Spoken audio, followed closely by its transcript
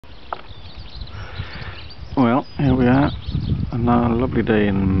we are, another lovely day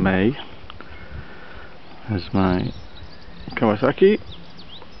in May. There's my Kawasaki,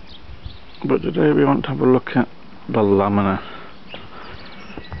 but today we want to have a look at the laminar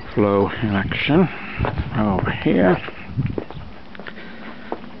flow in action. Over here,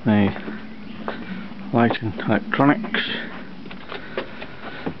 the light and electronics.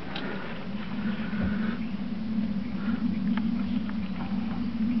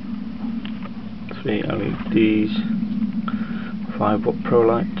 Three LEDs, 5-watt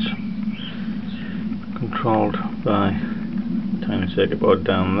ProLight, controlled by a tiny circuit board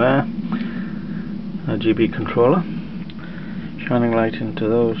down there, RGB controller, shining light into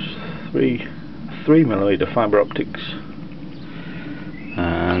those 3mm fiber optics,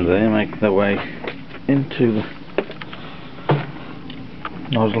 and they make their way into the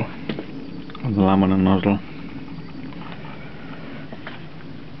nozzle, the laminar nozzle.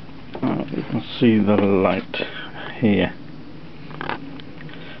 You can see the light here,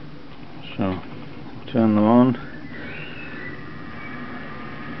 so turn them on.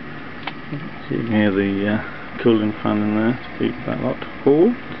 So you can hear the cooling fan in there to keep that lot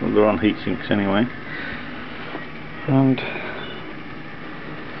cool, so they're on heat sinks anyway. And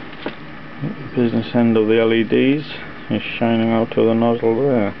the business end of the LEDs is shining out of the nozzle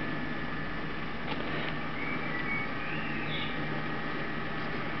there.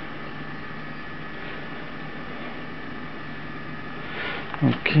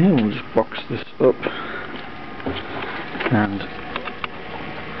 Okay, we'll just box this up and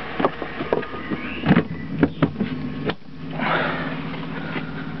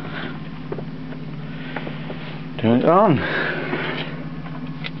turn it on.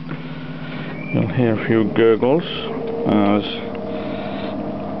 You'll hear a few gurgles as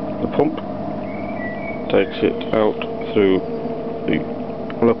the pump takes it out through the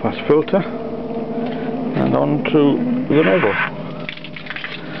low pass filter and onto the nozzle.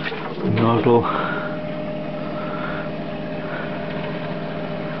 Nozzle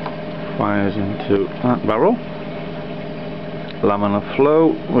fires into that barrel, laminar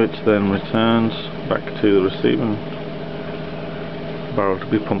flow, which then returns back to the receiving barrel to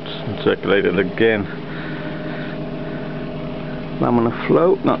be pumped and circulated again. Laminar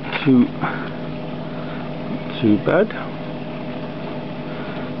flow, not too bad.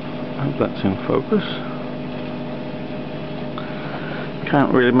 I hope that's in focus.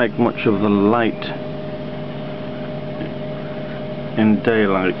 Can't really make much of the light in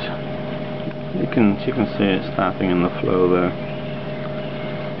daylight. You can see it starting in the flow there.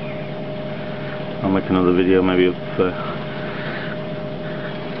 I'll make another video maybe of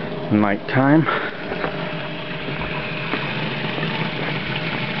night time.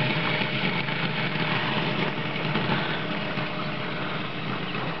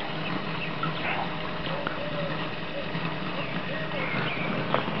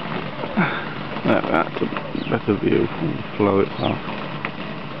 That's a better view from the flow itself.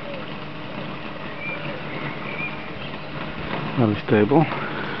 Very stable.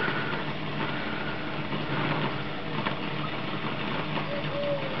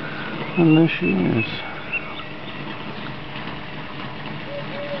 And there she is.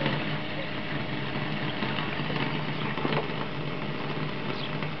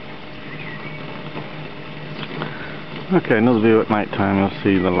 Okay, another view at night time, you'll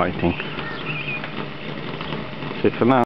see the lighting. That's it for now.